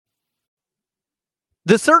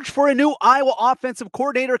The search for a new Iowa offensive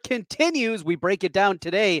coordinator continues. We break it down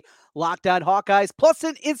today. Locked On Hawkeyes, plus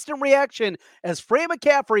an instant reaction as Fran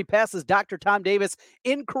McCaffrey passes Dr. Tom Davis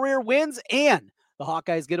in career wins, and the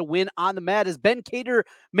Hawkeyes get a win on the mat as Ben Kueter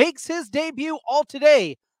makes his debut. All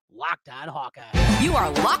today. Locked On Hawkeyes. You are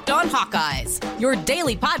Locked On Hawkeyes, your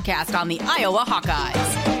daily podcast on the Iowa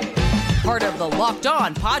Hawkeyes. Part of the Locked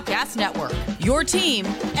On Podcast Network, your team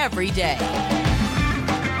every day.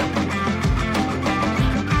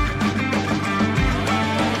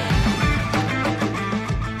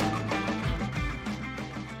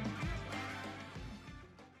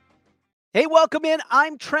 Hey, welcome in.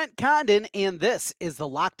 I'm Trent Condon, and this is the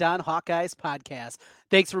Locked On Hawkeyes podcast.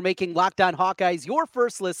 Thanks for making Locked On Hawkeyes your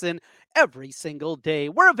first listen every single day.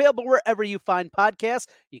 We're available wherever you find podcasts.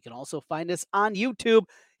 You can also find us on YouTube.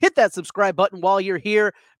 Hit that subscribe button while you're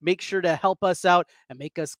here. Make sure to help us out and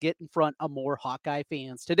make us get in front of more Hawkeye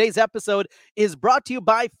fans. Today's episode is brought to you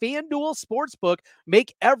by FanDuel Sportsbook.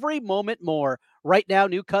 Make every moment more. Right now,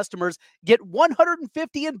 new customers get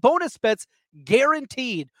 150 in bonus bets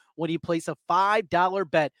guaranteed when you place a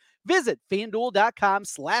 $5 bet. Visit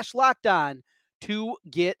FanDuel.com/lockedon to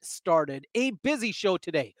get started. A busy show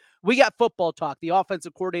today. We got football talk. The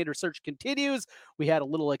offensive coordinator search continues. We had a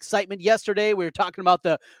little excitement yesterday. We were talking about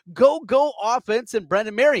the go-go offense and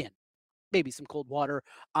Brendan Marion. Maybe some cold water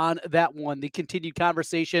on that one. The continued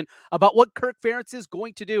conversation about what Kirk Ferentz is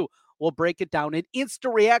going to do. We'll break it down. An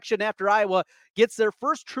instant reaction after Iowa gets their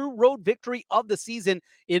first true road victory of the season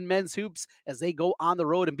in men's hoops as they go on the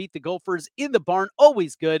road and beat the Gophers in the barn.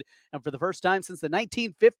 Always good. And for the first time since the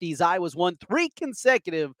 1950s, Iowa's won 3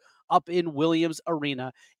 consecutive up in Williams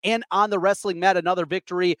Arena. And on the wrestling mat, another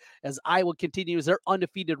victory as Iowa continues their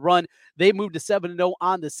undefeated run. They moved to 7-0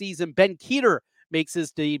 on the season. Ben Kueter makes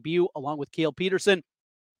his debut along with Cale Peterson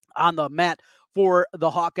on the mat for the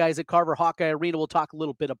Hawkeyes at Carver Hawkeye Arena. We'll talk a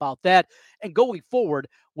little bit about that and going forward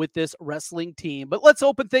with this wrestling team. But let's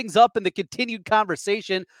open things up in the continued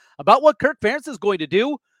conversation about what Kirk Ferentz is going to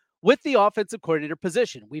do with the offensive coordinator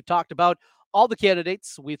position. We've talked about all the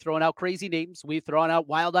candidates. We've thrown out crazy names. We've thrown out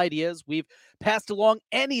wild ideas. We've passed along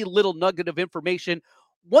any little nugget of information.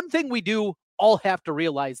 One thing we do all have to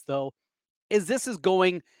realize, though, is this is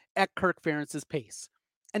going at Kirk Ferentz's pace.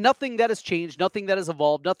 And nothing that has changed, nothing that has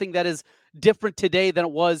evolved, nothing that is different today than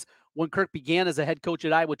it was when Kirk began as a head coach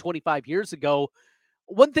at Iowa 25 years ago.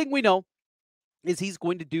 One thing we know is he's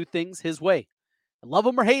going to do things his way. Love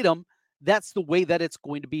him or hate him, that's the way that it's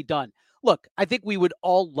going to be done. Look, I think we would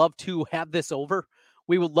all love to have this over.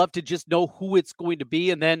 We would love to just know who it's going to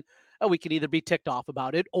be, and then we can either be ticked off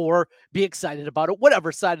about it or be excited about it,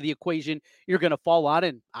 whatever side of the equation you're going to fall on.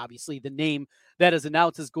 And obviously the name that is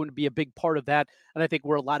announced is going to be a big part of that. And I think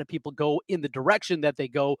where a lot of people go in the direction that they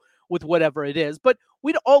go with whatever it is. But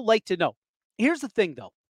we'd all like to know. Here's the thing,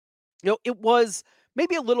 though. It was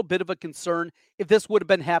maybe a little bit of a concern if this would have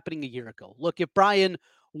been happening a year ago. Look, if Brian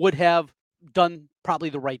would have done probably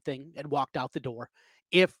the right thing and walked out the door,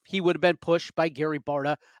 if he would have been pushed by Gary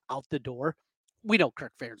Barta out the door, we know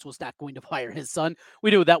Kirk Ferentz was not going to fire his son. We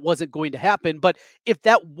knew that wasn't going to happen. But if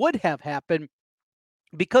that would have happened,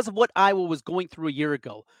 because of what Iowa was going through a year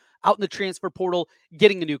ago, out in the transfer portal,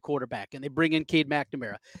 getting a new quarterback, and they bring in Cade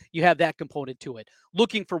McNamara, you have that component to it.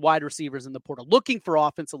 Looking for wide receivers in the portal, looking for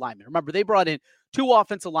offensive linemen. Remember, they brought in 2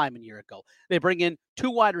 offensive linemen a year ago. They bring in 2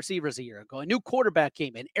 wide receivers a year ago. A new quarterback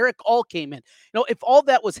came in. Eric All came in. If all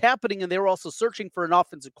that was happening and they were also searching for an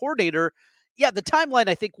offensive coordinator, yeah, the timeline,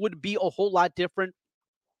 I think, would be a whole lot different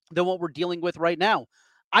than what we're dealing with right now.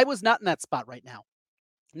 I was not in that spot right now.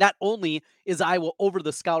 Not only is Iowa over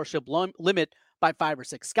the scholarship limit by 5 or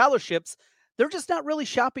 6 scholarships, they're just not really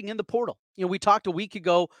shopping in the portal. We talked a week and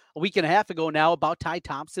a half ago now about Ty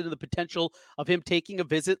Thompson and the potential of him taking a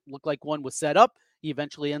visit. Looked like one was set up. He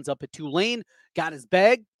eventually ends up at Tulane, got his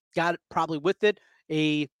bag, got it probably with it,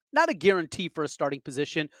 not a guarantee for a starting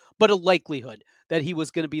position, but a likelihood that he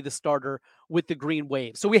was going to be the starter with the Green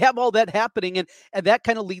Wave. So we have all that happening, and that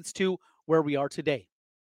kind of leads to where we are today.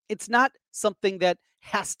 It's not something that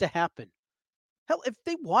has to happen. Hell, if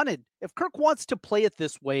Kirk wants to play it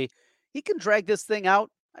this way, he can drag this thing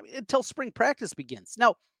out until spring practice begins.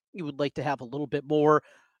 Now, you would like to have a little bit more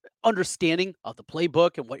understanding of the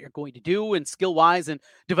playbook and what you're going to do and skill-wise and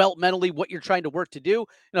developmentally what you're trying to work to do.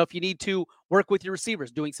 If you need to work with your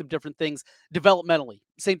receivers, doing some different things developmentally.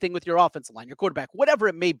 Same thing with your offensive line, your quarterback, whatever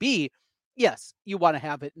it may be. Yes, you want to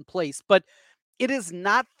have it in place, but it is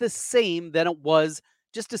not the same than it was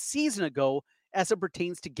just a season ago as it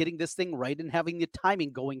pertains to getting this thing right and having the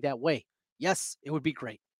timing going that way. Yes, it would be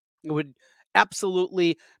great. It would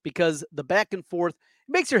absolutely, because the back and forth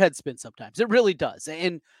makes your head spin sometimes. It really does.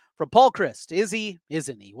 And from Paul Chryst. Is he?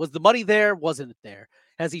 Isn't he? Was the money there? Wasn't it there?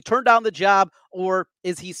 Has he turned down the job, or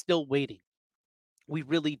is he still waiting? We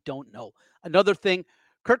really don't know. Another thing,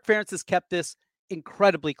 Kirk Ferentz has kept this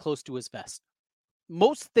incredibly close to his vest.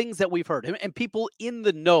 Most things that we've heard, and people in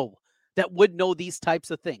the know that would know these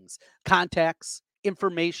types of things, contacts,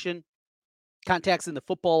 information, contacts in the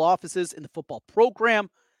football offices, in the football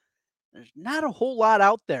program, there's not a whole lot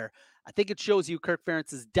out there. I think it shows you Kirk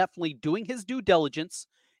Ferentz is definitely doing his due diligence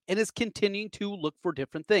and is continuing to look for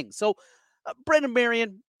different things. So, Brendan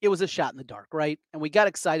Marion, it was a shot in the dark, right? And we got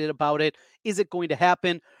excited about it. Is it going to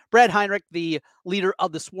happen? Brad Heinrich, the leader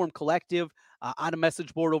of the Swarm Collective, on a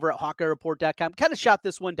message board over at HawkeyeReport.com, kind of shot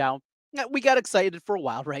this one down. We got excited for a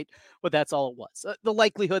while, right? But that's all it was. The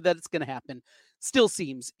likelihood that it's going to happen still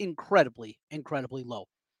seems incredibly, incredibly low.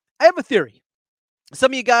 I have a theory.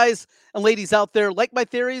 Some of you guys and ladies out there like my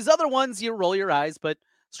theories. Other ones, you roll your eyes, but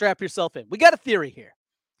strap yourself in. We got a theory here.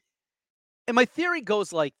 And my theory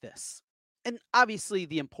goes like this. And obviously,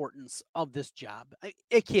 the importance of this job,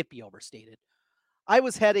 it can't be overstated.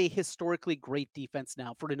 Iowa's had a historically great defense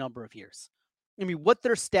now for a number of years. I mean, what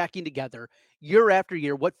they're stacking together year after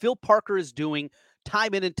year, what Phil Parker is doing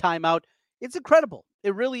time in and time out, it's incredible.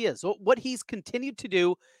 It really is. What he's continued to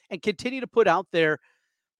do and continue to put out there,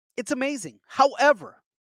 it's amazing. However,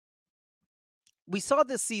 we saw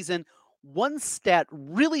this season one stat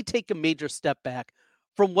really take a major step back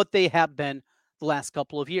from what they have been the last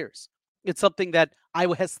couple of years. It's something that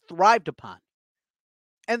Iowa has thrived upon.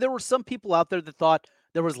 And there were some people out there that thought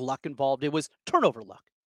there was luck involved. It was turnover luck.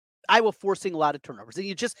 Iowa forcing a lot of turnovers. And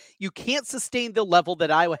you can't sustain the level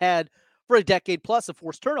that Iowa had for a decade plus of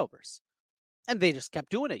forced turnovers. And they just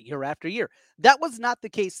kept doing it year after year. That was not the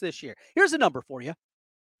case this year. Here's a number for you.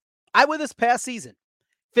 Iowa this past season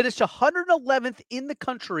finished 111th in the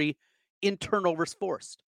country in turnovers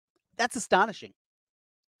forced. That's astonishing.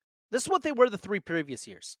 This is what they were the 3 previous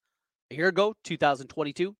years. A year ago,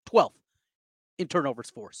 2022, 12th in turnovers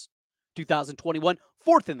forced. 2021,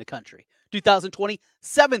 4th in the country. 2020,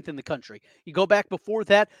 7th in the country. You go back before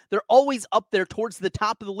that, they're always up there towards the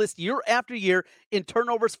top of the list year after year in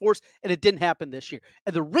turnovers forced, and it didn't happen this year.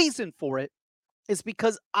 And the reason for it is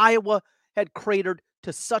because Iowa had cratered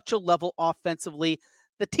to such a level offensively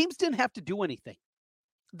that teams didn't have to do anything,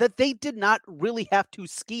 that they did not really have to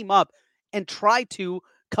scheme up and try to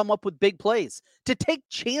come up with big plays, to take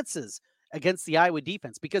chances against the Iowa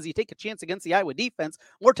defense, because you take a chance against the Iowa defense,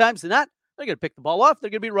 more times than not, they're going to pick the ball off. They're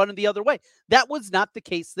going to be running the other way. That was not the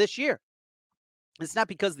case this year. It's not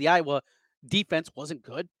because the Iowa defense wasn't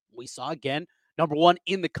good. We saw again, number 1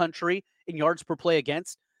 in the country in yards per play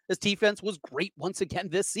against. This defense was great once again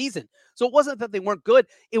this season. So it wasn't that they weren't good.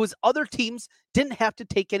 It was other teams didn't have to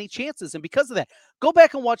take any chances. And because of that, go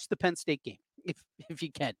back and watch the Penn State game if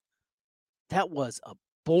you can. That was a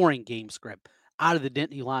boring game script out of the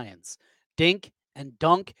Nittany Lions. Dink and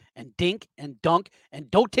dunk and dink and dunk,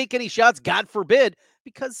 and don't take any shots, God forbid,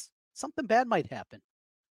 because something bad might happen.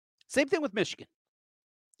 Same thing with Michigan.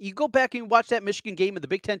 You go back and watch that Michigan game in the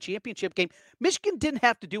Big Ten championship game. Michigan didn't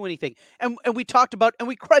have to do anything. And we talked about and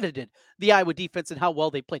we credited the Iowa defense and how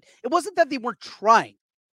well they played. It wasn't that they weren't trying.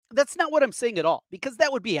 That's not what I'm saying at all, because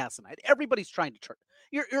that would be asinine. Everybody's trying to try.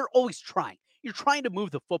 You're always trying. You're trying to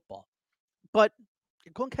move the football. But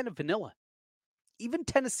you're going kind of vanilla. Even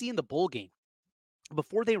Tennessee in the bowl game,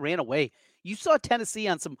 before they ran away, you saw Tennessee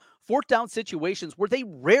on some 4th down situations where they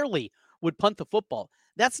rarely would punt the football.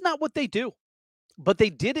 That's not what they do. But they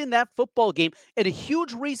did in that football game, and a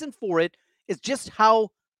huge reason for it is just how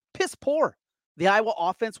piss poor the Iowa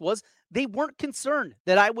offense was. They weren't concerned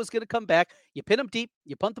that Iowa was going to come back. You pin them deep,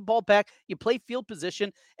 you punt the ball back, you play field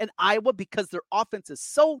position, and Iowa, because their offense is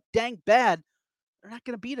so dang bad, they're not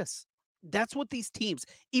going to beat us. That's what these teams,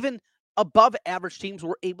 even above average teams,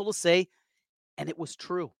 were able to say, and it was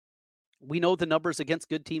true. We know the numbers against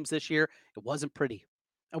good teams this year. It wasn't pretty.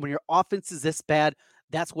 And when your offense is this bad,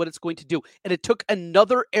 that's what it's going to do. And it took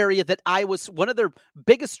another area that Iowa's one of their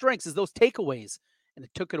biggest strengths is those takeaways, and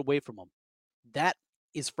it took it away from them. That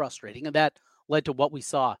is frustrating, and that led to what we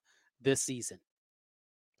saw this season.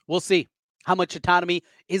 We'll see how much autonomy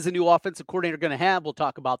is the new offensive coordinator going to have. We'll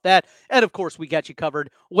talk about that. And, of course, we got you covered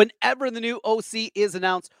whenever the new OC is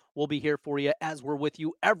announced. We'll be here for you as we're with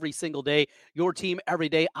you every single day, your team every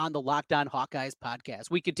day on the Locked On Hawkeyes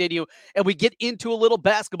podcast. We continue and we get into a little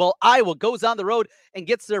basketball. Iowa goes on the road and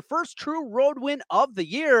gets their first true road win of the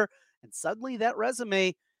year. And suddenly that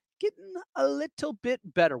resume getting a little bit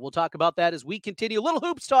better. We'll talk about that as we continue. A little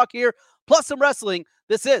hoops talk here, plus some wrestling.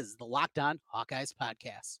 This is the Locked On Hawkeyes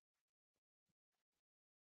podcast.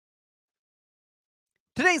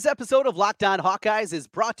 Today's episode of Locked On Hawkeyes is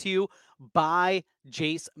brought to you by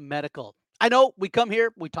Jace Medical. I know we come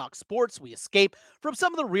here, we talk sports, we escape from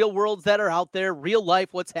some of the real worlds that are out there, real life,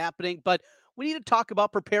 what's happening, but we need to talk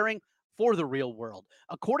about preparing for the real world.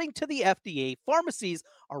 According to the FDA, pharmacies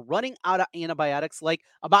are running out of antibiotics like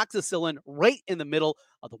amoxicillin right in the middle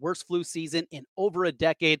of the worst flu season in over a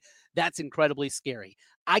decade. That's incredibly scary.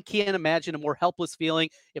 I can't imagine a more helpless feeling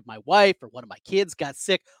if my wife or one of my kids got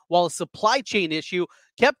sick while a supply chain issue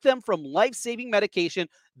kept them from life-saving medication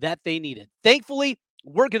that they needed. Thankfully,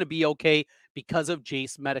 we're going to be okay because of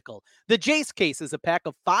Jace Medical. The Jace case is a pack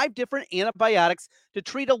of 5 different antibiotics to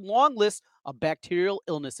treat a long list of bacterial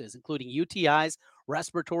illnesses, including UTIs,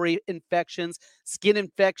 respiratory infections, skin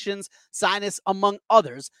infections, sinus, among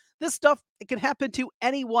others. This stuff, it can happen to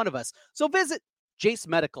any one of us. So visit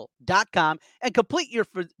jacemedical.com and complete your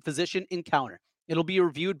physician encounter. It'll be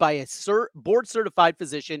reviewed by a board-certified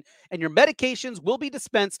physician, and your medications will be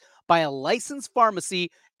dispensed by a licensed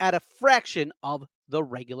pharmacy at a fraction of the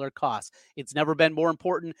regular cost. It's never been more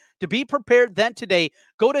important to be prepared than today.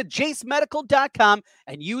 Go to jacemedical.com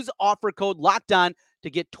and use offer code LOCKEDON to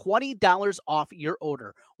get $20 off your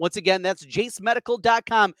order. Once again, that's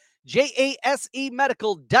jacemedical.com, JASE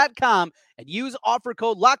medical.com, and use offer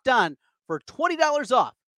code LOCKEDON for $20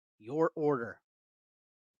 off your order.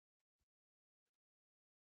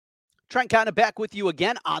 Trent Connor back with you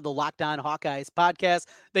again on the Locked On Hawkeyes podcast.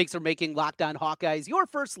 Thanks for making Locked On Hawkeyes your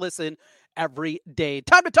first listen every day.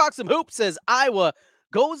 Time to talk some hoops as Iowa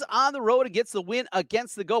goes on the road and gets the win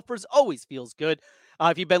against the Gophers. Always feels good.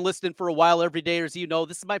 If you've been listening for a while every day, as you know,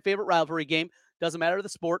 this is my favorite rivalry game. Doesn't matter the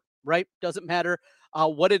sport, right? Doesn't matter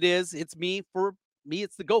what it is. It's me. For me,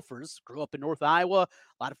 it's the Gophers. Grew up in North Iowa.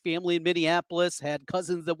 A lot of family in Minneapolis. Had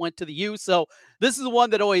cousins that went to the U. So this is the one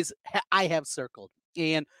that always I have circled.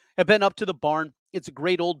 And have been up to the barn. It's a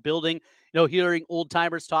great old building. You know, hearing old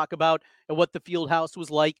timers talk about what the field house was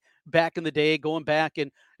like back in the day, going back and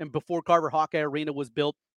before Carver Hawkeye Arena was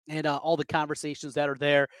built, and all the conversations that are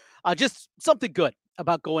there. Just something good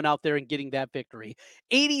about going out there and getting that victory.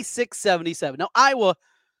 86-77. Now, Iowa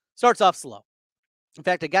starts off slow. In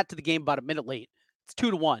fact, I got to the game about a minute late. It's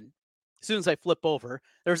 2-1. As soon as I flip over,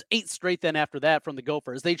 there's 8 straight then after that from the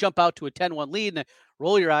Gophers. They jump out to a 10-1 lead, and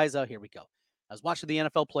roll your eyes out. Here we go. I was watching the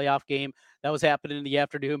NFL playoff game that was happening in the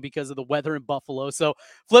afternoon because of the weather in Buffalo. So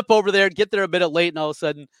flip over there, get there a minute late, and all of a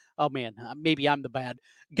sudden, oh man, maybe I'm the bad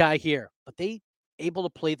guy here. But they able to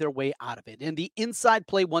play their way out of it. And the inside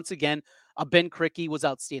play, once again, Ben Krikke was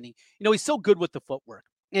outstanding. You know, he's so good with the footwork.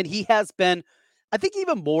 And he has been, I think,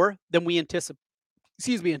 even more than we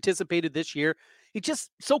anticipated this year. He's just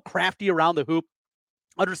so crafty around the hoop.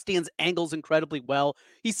 Understands angles incredibly well.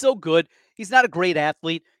 He's so good. He's not a great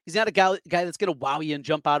athlete. He's not a guy that's going to wow you and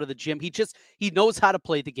jump out of the gym. He knows how to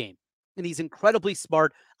play the game. And he's incredibly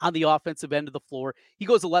smart on the offensive end of the floor. He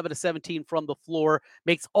goes 11-17 from the floor,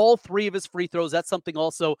 makes all 3 of his free throws. That's something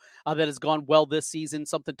also that has gone well this season,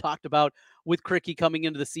 something talked about with Krikke coming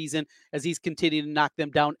into the season as he's continuing to knock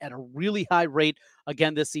them down at a really high rate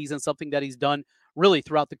again this season, something that he's done really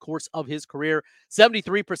throughout the course of his career.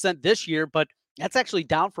 73% this year, but that's actually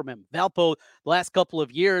down from him. Valpo, the last couple of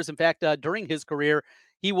years, in fact, during his career,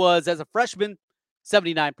 he was, as a freshman,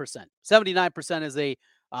 79%. 79%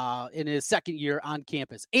 as in his second year on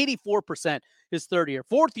campus. 84% his third year.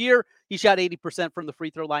 Fourth year, he shot 80% from the free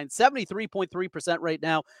throw line. 73.3% right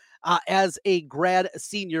now as a grad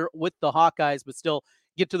senior with the Hawkeyes, but still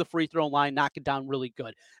get to the free throw line, knock it down really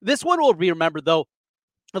good. This one will be remembered, though,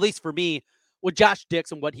 at least for me, with Josh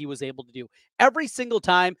Dix and what he was able to do. Every single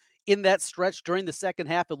time in that stretch during the second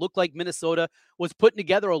half, it looked like Minnesota was putting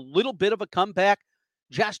together a little bit of a comeback.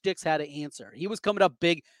 Josh Dix had to answer. He was coming up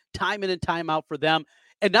big time in and time out for them,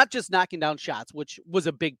 and not just knocking down shots, which was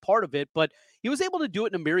a big part of it, but he was able to do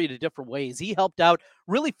it in a myriad of different ways. He helped out,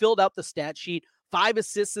 really filled out the stat sheet, 5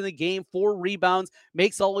 assists in the game, 4 rebounds,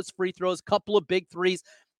 makes all his free throws, couple of big threes,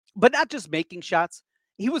 but not just making shots.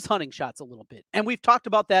 He was hunting shots a little bit. And we've talked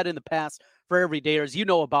about that in the past for everydayers. You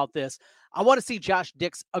know about this. I want to see Josh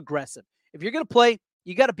Dix aggressive. If you're going to play,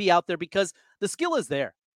 you got to be out there because the skill is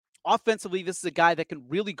there. Offensively, this is a guy that can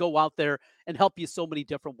really go out there and help you so many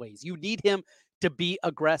different ways. You need him to be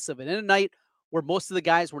aggressive. And in a night where most of the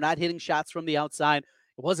guys were not hitting shots from the outside,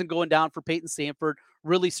 it wasn't going down for Peyton Sanford,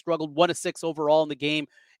 really struggled 1 of 6 overall in the game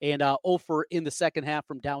and 0 for in the second half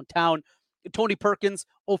from downtown. Tony Perkins,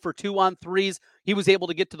 0 for 2 on threes. He was able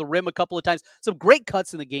to get to the rim a couple of times. Some great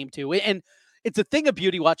cuts in the game, too. And it's a thing of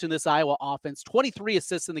beauty watching this Iowa offense. 23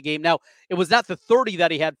 assists in the game. Now, it was not the 30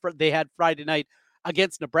 that they had Friday night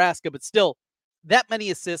against Nebraska, but still, that many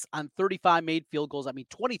assists on 35 made field goals. I mean,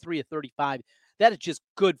 23 of 35. That is just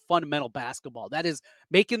good fundamental basketball. That is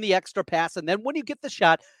making the extra pass. And then when you get the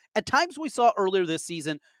shot, at times we saw earlier this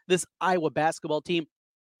season, this Iowa basketball team,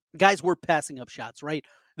 guys were passing up shots, right?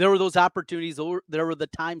 There were those opportunities, there were the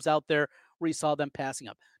times out there where you saw them passing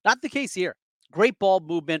up. Not the case here. Great ball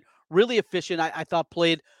movement, really efficient. I thought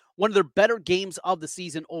played one of their better games of the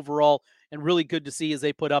season overall, and really good to see as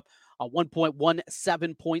they put up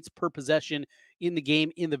 1.17 points per possession in the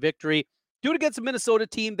game in the victory. Do it against a Minnesota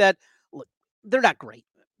team that, look, they're not great.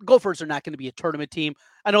 Gophers are not going to be a tournament team.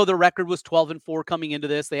 I know their record was 12-4 coming into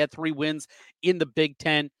this. They had 3 wins in the Big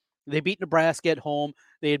Ten. They beat Nebraska at home.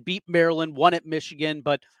 They had beat Maryland, won at Michigan,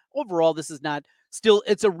 but overall, this is not still,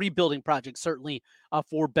 it's a rebuilding project, certainly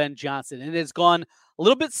for Ben Johnson. And it's gone a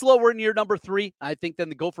little bit slower in year number 3, I think, than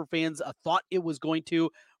the Gopher fans thought it was going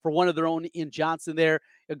to for one of their own in Johnson there.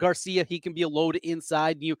 Garcia, he can be a load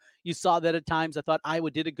inside. You saw that at times. I thought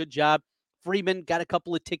Iowa did a good job. Freeman got a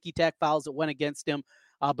couple of ticky-tack fouls that went against him,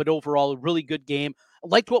 but overall, a really good game. I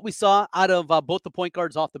liked what we saw out of both the point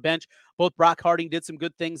guards off the bench. Both Brock Harding did some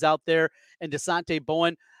good things out there, and Desante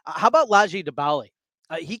Bowen. How about Laji DeBale?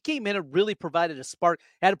 He came in and really provided a spark.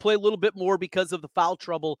 Had to play a little bit more because of the foul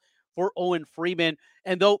trouble for Owen Freeman.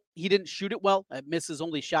 And though he didn't shoot it well, missed his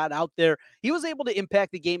only shot out there, he was able to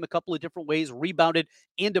impact the game a couple of different ways, rebounded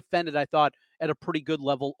and defended, I thought, at a pretty good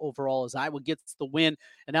level overall as Iowa gets the win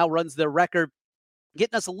and now runs their record,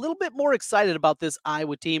 getting us a little bit more excited about this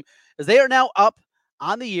Iowa team as they are now up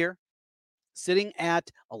on the year, sitting at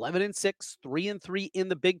 11-6, 3-3 in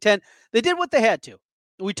the Big Ten. They did what they had to.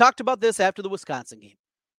 We talked about this after the Wisconsin game.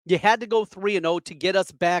 You had to go 3-0 to get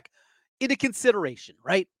us back into consideration,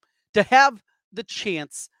 right? To have the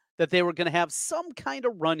chance that they were going to have some kind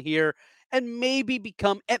of run here and maybe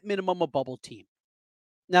become, at minimum, a bubble team.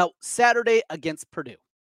 Now, Saturday against Purdue.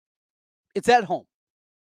 It's at home.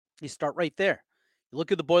 You start right there. You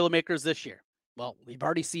look at the Boilermakers this year. Well, we've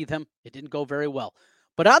already seen them. It didn't go very well.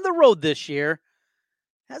 But on the road this year,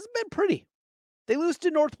 hasn't been pretty. They lose to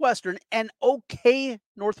Northwestern, an okay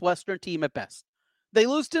Northwestern team at best. They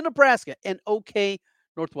lose to Nebraska, an okay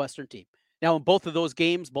Northwestern team. Now, in both of those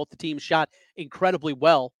games, both the teams shot incredibly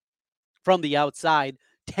well from the outside.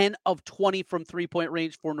 10 of 20 from three-point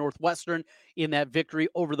range for Northwestern in that victory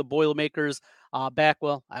over the Boilermakers I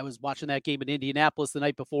was watching that game in Indianapolis the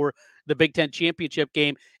night before the Big Ten championship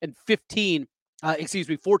game, and 14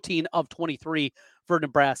 of 23 for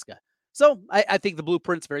Nebraska. So I think the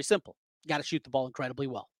blueprint's very simple. You got to shoot the ball incredibly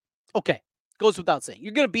well. Okay, goes without saying.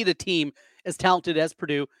 You're going to beat a team as talented as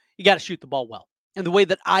Purdue. You got to shoot the ball well. And the way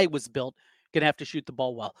that I was built, going to have to shoot the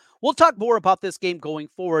ball well. We'll talk more about this game going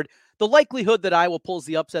forward. The likelihood that Iowa pulls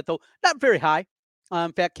the upset, though, not very high.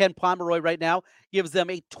 In fact, Ken Pomeroy right now gives them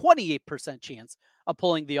a 28% chance of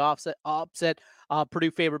pulling the upset.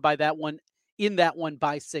 Purdue favored by that one, in that one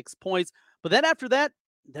by 6 points. But then after that,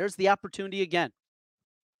 there's the opportunity again.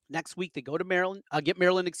 Next week, they go to Maryland,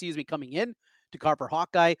 coming in to Carver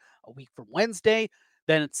Hawkeye a week from Wednesday.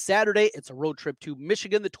 Then it's Saturday. It's a road trip to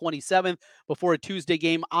Michigan, the 27th, before a Tuesday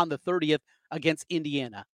game on the 30th against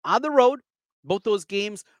Indiana. On the road, both those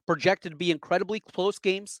games projected to be incredibly close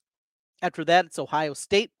games. After that, it's Ohio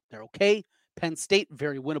State. They're okay. Penn State,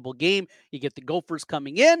 very winnable game. You get the Gophers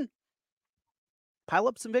coming in. Pile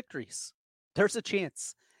up some victories. There's a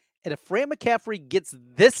chance. And if Fran McCaffrey gets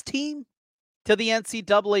this team to the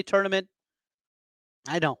NCAA tournament,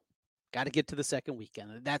 I know. Got to get to the second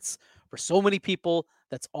weekend. That's, for so many people,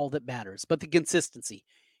 that's all that matters. But the consistency,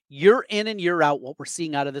 year in and year out, what we're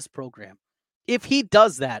seeing out of this program. If he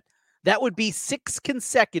does that, that would be 6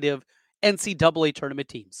 consecutive NCAA tournament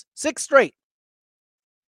teams. 6 straight.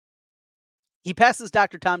 He passes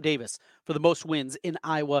Dr. Tom Davis for the most wins in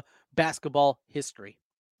Iowa basketball history.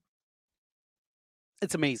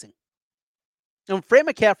 It's amazing. And when Fran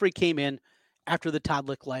McCaffrey came in after the Todd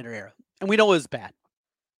Licklider era, and we know it was bad.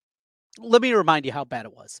 Let me remind you how bad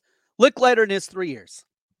it was. Licklider in his 3 years,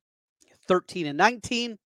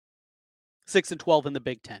 13-19, 6-12 in the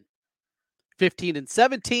Big Ten,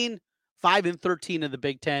 15-17, 5-13 in the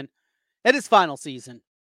Big Ten. And his final season,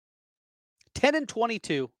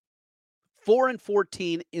 10-22,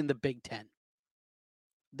 4-14 in the Big Ten.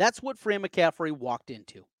 That's what Fran McCaffrey walked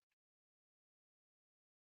into.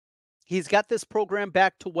 He's got this program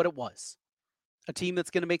back to what it was. A team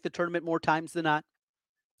that's going to make the tournament more times than not,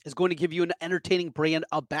 is going to give you an entertaining brand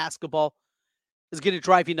of basketball, is going to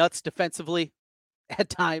drive you nuts defensively at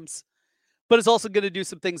times, but is also going to do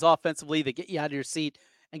some things offensively that get you out of your seat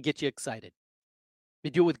and get you excited. They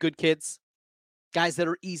do it with good kids, guys that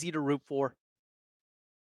are easy to root for.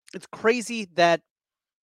 It's crazy that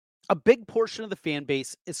a big portion of the fan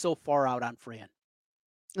base is so far out on Fran.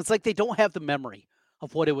 It's like they don't have the memory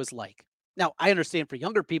of what it was like. Now, I understand for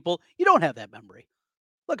younger people, you don't have that memory.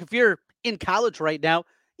 Look, if you're in college right now,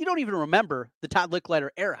 you don't even remember the Todd Licklider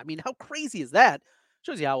era. I mean, how crazy is that?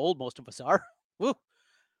 Shows you how old most of us are. Woo.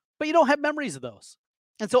 But you don't have memories of those.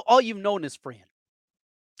 And so all you've known is Fran.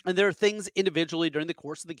 And there are things individually during the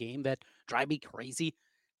course of the game that drive me crazy.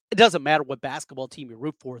 It doesn't matter what basketball team you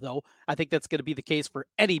root for, though. I think that's going to be the case for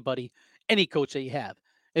anybody, any coach that you have.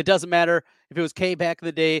 It doesn't matter if it was K back in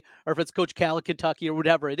the day or if it's Coach Cal at Kentucky or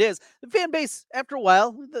whatever it is. The fan base, after a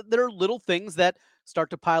while, there are little things that start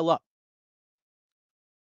to pile up.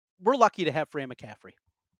 We're lucky to have Fran McCaffrey.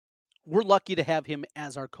 We're lucky to have him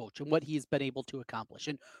as our coach and what he's been able to accomplish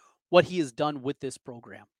and what he has done with this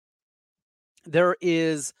program. There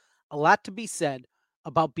is a lot to be said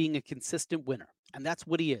about being a consistent winner, and that's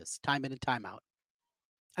what he is, time in and time out.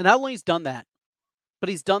 And not only he's done that, but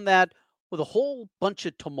he's done that with a whole bunch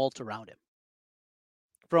of tumult around him.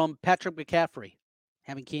 From Patrick McCaffrey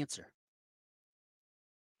having cancer,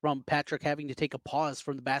 from Patrick having to take a pause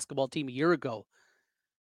from the basketball team a year ago.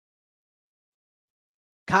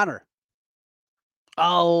 Connor,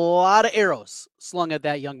 a lot of arrows slung at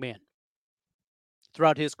that young man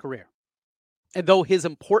throughout his career. And though his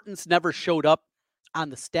importance never showed up on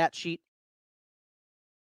the stat sheet,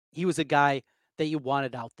 he was a guy that you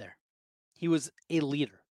wanted out there. He was a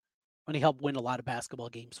leader when he helped win a lot of basketball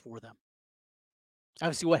games for them.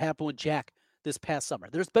 Obviously, what happened with Jack this past summer.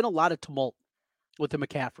 There's been a lot of tumult with the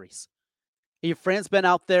McCaffreys. Your friend's been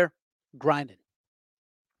out there grinding.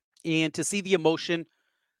 And to see the emotion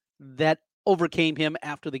that overcame him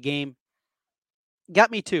after the game got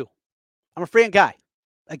me too. I'm a Fran guy.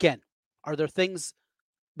 Again, are there things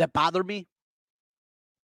that bother me?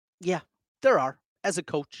 Yeah, there are. As a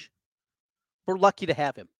coach, we're lucky to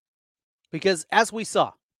have him. Because as we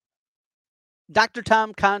saw, Dr.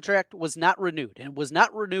 Tom contract was not renewed, and was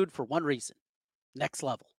not renewed for one reason: next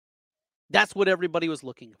level. That's what everybody was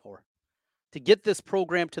looking for, to get this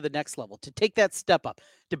program to the next level, to take that step up,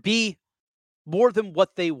 to be more than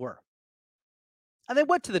what they were. And they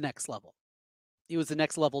went to the next level. It was the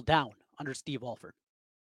next level down under Steve Alford.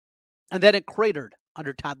 And then it cratered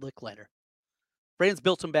under Todd Licklider. Fran's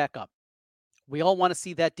built them back up. We all want to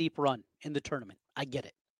see that deep run in the tournament. I get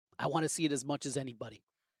it. I want to see it as much as anybody.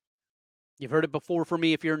 You've heard it before from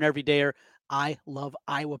me if you're an everydayer. I love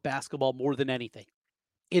Iowa basketball more than anything.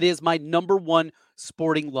 It is my number one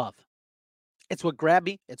sporting love. It's what grabbed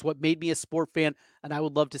me. It's what made me a sport fan, and I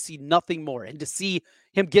would love to see nothing more. And to see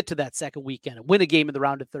him get to that second weekend and win a game in the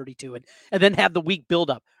round of 32 and then have the week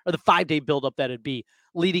buildup, or the 5-day buildup that it'd be,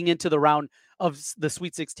 leading into the round of the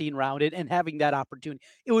Sweet 16 round and having that opportunity.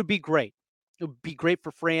 It would be great. It would be great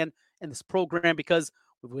for Fran and this program because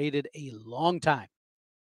we've waited a long time.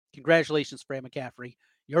 Congratulations, Fran McCaffrey.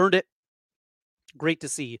 You earned it. Great to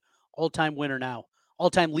see. All-time winner now.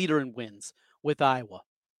 All-time leader in wins with Iowa.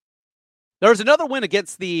 There's another win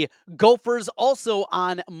against the Gophers also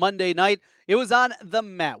on Monday night. It was on the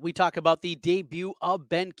mat. We talk about the debut of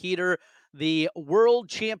Ben Kueter, the world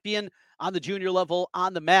champion on the junior level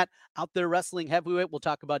on the mat, out there wrestling heavyweight. We'll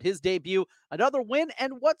talk about his debut, another win,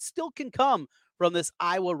 and what still can come from this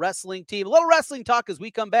Iowa wrestling team. A little wrestling talk as we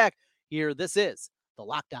come back here. This is the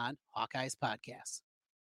Locked On Hawkeyes podcast.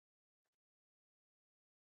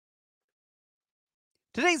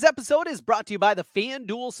 Today's episode is brought to you by the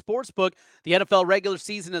FanDuel Sportsbook. The NFL regular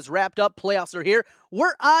season is wrapped up. Playoffs are here.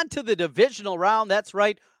 We're on to the divisional round. That's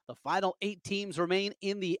right. The final 8 teams remain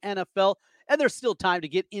in the NFL, and there's still time to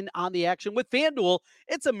get in on the action with FanDuel.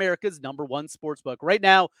 It's America's #1 sportsbook. Right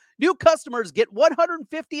now, new customers get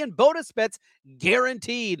 $150 in bonus bets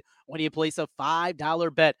guaranteed when you place a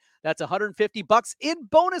 $5 bet. That's $150 in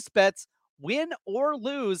bonus bets, win or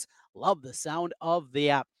lose. Love the sound of the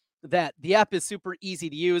app. The app is super easy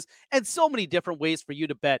to use and so many different ways for you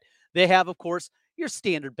to bet. They have, of course, your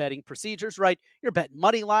standard betting procedures, right? You're betting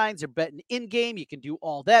money lines, you're betting in-game, you can do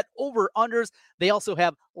all that, over-unders. They also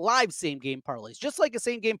have live same-game parlays, just like a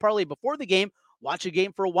same-game parlay before the game. Watch a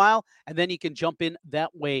game for a while, and then you can jump in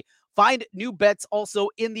that way. Find new bets also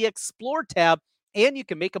in the Explore tab, and you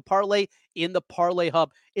can make a parlay in the Parlay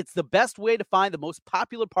Hub. It's the best way to find the most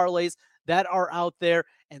popular parlays that are out there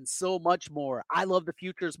and so much more. I love the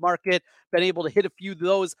futures market. Been able to hit a few of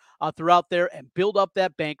those throughout there and build up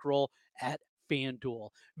that bankroll at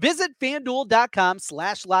FanDuel. Visit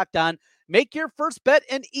FanDuel.com/lockedon. Make your first bet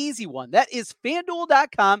an easy one. That is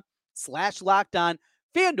FanDuel.com/lockedon.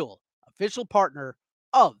 FanDuel, official partner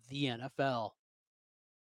of the NFL.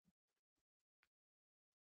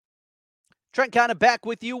 Trent Conner back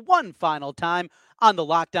with you one final time on the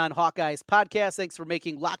Locked On Hawkeyes podcast. Thanks for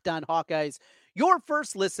making Locked On Hawkeyes your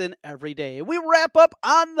first listen every day. We wrap up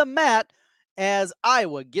on the mat, as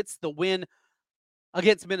Iowa gets the win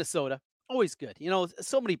against Minnesota. Always good.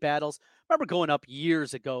 So many battles. Remember going up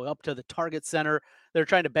years ago, up to the Target Center. They're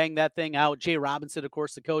trying to bang that thing out. Jay Robinson, of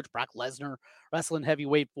course, the coach. Brock Lesnar, wrestling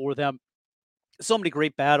heavyweight for them. So many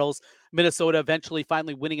great battles. Minnesota eventually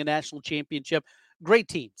finally winning a national championship. Great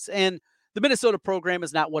teams. And the Minnesota program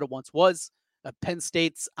is not what it once was. Penn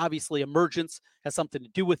State's obviously emergence has something to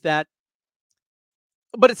do with that.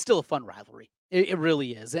 But it's still a fun rivalry. It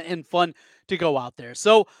really is. And fun to go out there.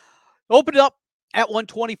 So open it up at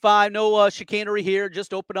 125. No chicanery here.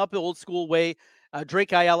 Just open up the old school way.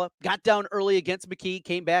 Drake Ayala got down early against McKee,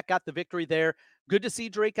 came back, got the victory there. Good to see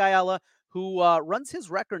Drake Ayala, who runs his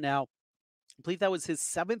record now. I believe that was his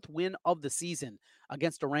 7th win of the season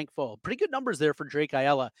against a ranked foe. Pretty good numbers there for Drake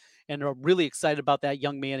Ayala, and are really excited about that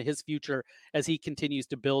young man and his future as he continues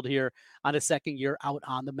to build here on his second year out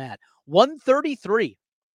on the mat. 133.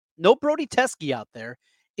 No Brody Teske out there.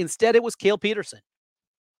 Instead, it was Cale Peterson.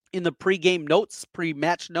 In the pregame notes,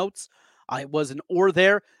 pre-match notes, it was an or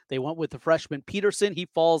there. They went with the freshman Peterson. He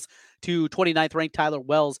falls to 29th ranked Tyler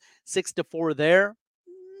Wells, 6-4 there.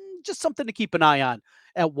 Just something to keep an eye on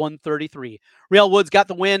at 133. Real Woods got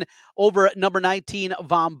the win over number 19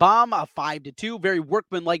 Von Baum, a 5-2. Very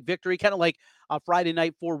workmanlike victory, kind of like a Friday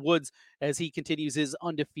night for Woods as he continues his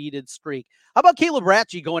undefeated streak. How about Caleb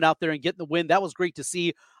Ratchey going out there and getting the win? That was great to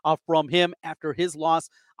see from him after his loss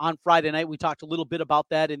on Friday night. We talked a little bit about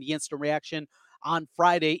that in the instant reaction on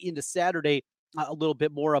Friday into Saturday. A little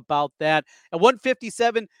bit more about that. At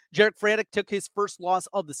 157, Jarek Frantic took his first loss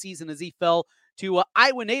of the season as he fell to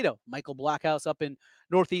Iowa native Michael Blockhouse up in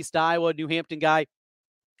Northeast Iowa, New Hampton guy.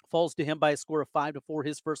 Falls to him by a score of 5-4,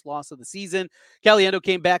 his first loss of the season. Caliendo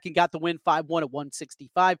came back and got the win 5-1 at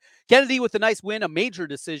 165. Kennedy with a nice win, a major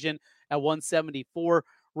decision at 174.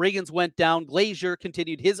 Reagans went down. Glazier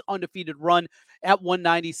continued his undefeated run at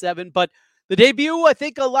 197. But the debut I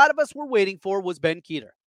think a lot of us were waiting for was Ben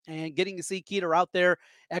Kueter. And getting to see Kueter out there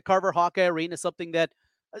at Carver Hawkeye Arena, something that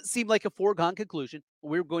seemed like a foregone conclusion.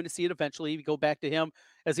 We were going to see it eventually. You go back to him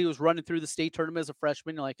as he was running through the state tournament as a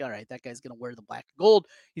freshman. You're like, all right, that guy's going to wear the black and gold.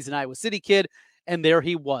 He's an Iowa City kid. And there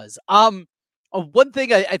he was. One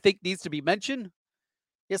thing I think needs to be mentioned.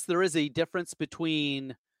 Yes, there is a difference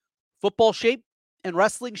between football shape and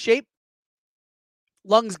wrestling shape.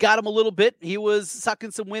 Lungs got him a little bit. He was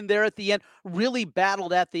sucking some wind there at the end. Really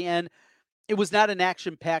battled at the end. It was not an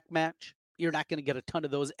action-packed match. You're not going to get a ton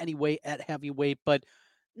of those anyway at heavyweight, but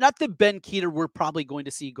not the Ben Kueter we're probably going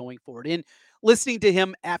to see going forward. And listening to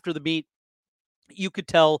him after the meet, you could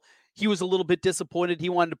tell he was a little bit disappointed. He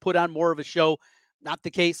wanted to put on more of a show. Not the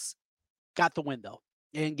case. Got the win, though,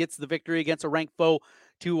 and gets the victory against a ranked foe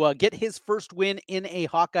to get his first win in a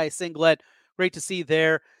Hawkeye singlet. Great to see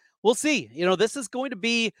there. We'll see. This is going to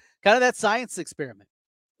be kind of that science experiment.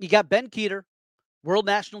 You got Ben Kueter, world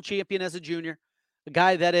national champion as a junior, a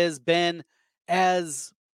guy that has been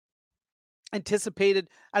as anticipated.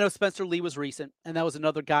 I know Spencer Lee was recent, and that was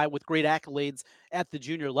another guy with great accolades at the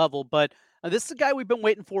junior level, but this is a guy we've been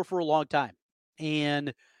waiting for a long time.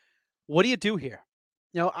 And what do you do here?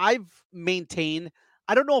 I've maintained,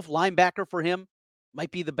 I don't know if linebacker for him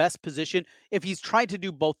might be the best position if he's trying to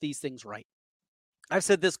do both these things right. I've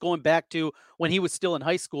said this going back to when he was still in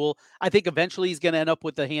high school. I think eventually he's going to end up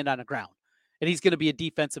with the hand on the ground, and he's going to be a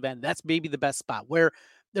defensive end. That's maybe the best spot where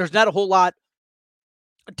there's not a whole lot.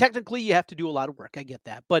 Technically, you have to do a lot of work. I get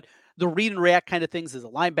that. But the read and react kind of things as a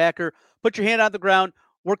linebacker, put your hand on the ground,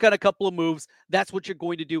 work on a couple of moves. That's what you're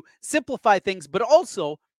going to do. Simplify things, but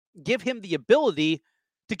also give him the ability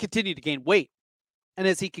to continue to gain weight. And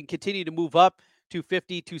as he can continue to move up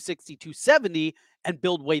 250, 260, 270 and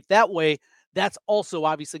build weight that way, that's also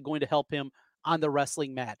obviously going to help him on the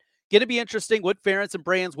wrestling mat. Going to be interesting what Ferentz and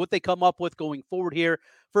Brands, what they come up with going forward here.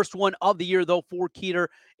 First one of the year, though, for Kueter.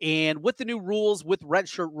 And with the new rules, with red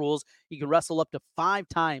shirt rules, you can wrestle up to 5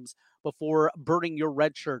 times before burning your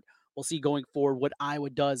red shirt. We'll see going forward what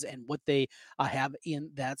Iowa does and what they have in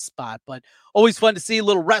that spot. But always fun to see a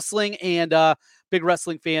little wrestling, and big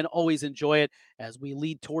wrestling fan. Always enjoy it as we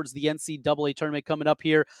lead towards the NCAA tournament coming up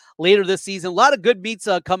here later this season. A lot of good meets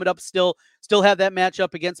coming up still. Still have that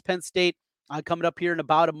matchup against Penn State. Coming up here in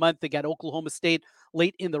about a month. They got Oklahoma State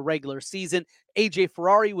late in the regular season. AJ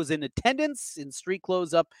Ferrari was in attendance in street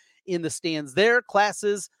clothes up in the stands there.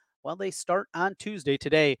 Classes, well, they start on Tuesday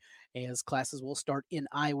today, as classes will start in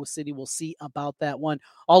Iowa City. We'll see about that one.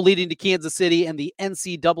 All leading to Kansas City and the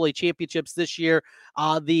NCAA championships this year.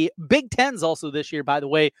 The Big Tens also this year, by the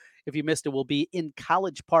way, if you missed it, will be in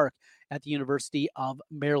College Park at the University of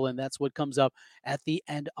Maryland. That's what comes up at the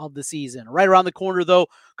end of the season. Right around the corner, though,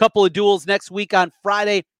 a couple of duels next week on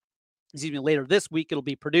Friday. later this week, it'll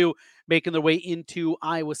be Purdue making their way into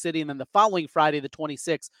Iowa City. And then the following Friday, the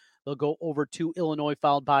 26th, they'll go over to Illinois,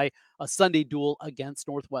 followed by a Sunday duel against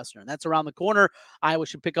Northwestern. That's around the corner. Iowa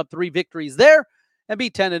should pick up 3 victories there and be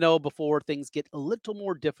 10-0 before things get a little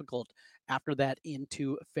more difficult after that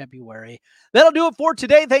into February. That'll do it for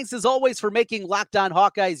today. Thanks as always for making Locked On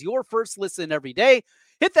Hawkeyes your first listen every day.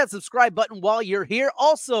 Hit that subscribe button while you're here.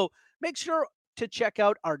 Also, make sure to check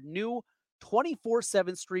out our new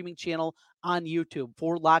 24/7 streaming channel on YouTube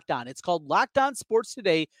for Locked On. It's called Locked On Sports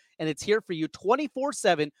Today, and it's here for you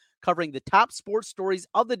 24/7, covering the top sports stories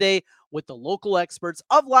of the day with the local experts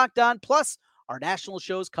of Locked On, plus our national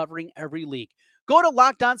shows covering every league. Go to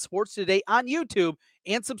Locked On Sports Today on YouTube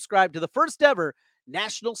and subscribe to the first ever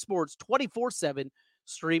national sports 24/7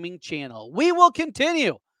 streaming channel. We will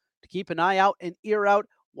continue to keep an eye out and ear out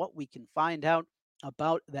what we can find out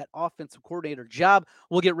about that offensive coordinator job.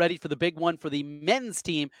 We'll get ready for the big one for the men's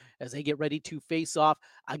team as they get ready to face off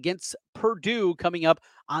against Purdue coming up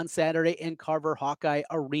on Saturday in Carver Hawkeye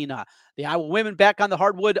Arena. The Iowa women back on the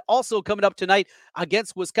hardwood also coming up tonight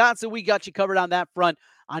against Wisconsin. We got you covered on that front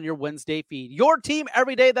on your Wednesday feed. Your team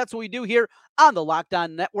every day. That's what we do here on the Locked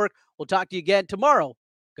On Network. We'll talk to you again tomorrow.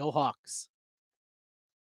 Go Hawks.